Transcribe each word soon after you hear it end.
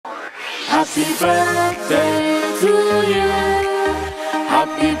Happy birthday to you.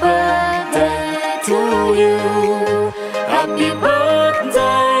 Happy birthday to you. Happy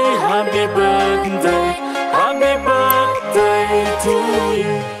birthday, happy birthday, happy birthday to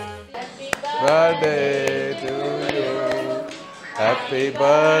you. Birthday to you. Happy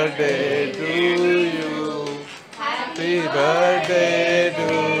birthday to you. Happy birthday to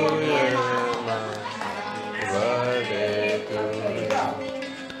you. Birthday to you.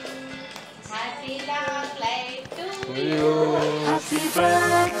 Happy long life to you. Happy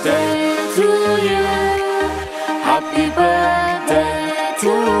birthday to you. Happy birthday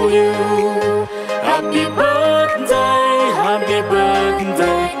to you. Happy birthday, happy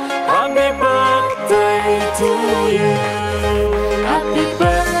birthday, happy birthday to you. Happy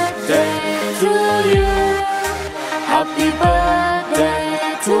birthday to you. Happy birthday.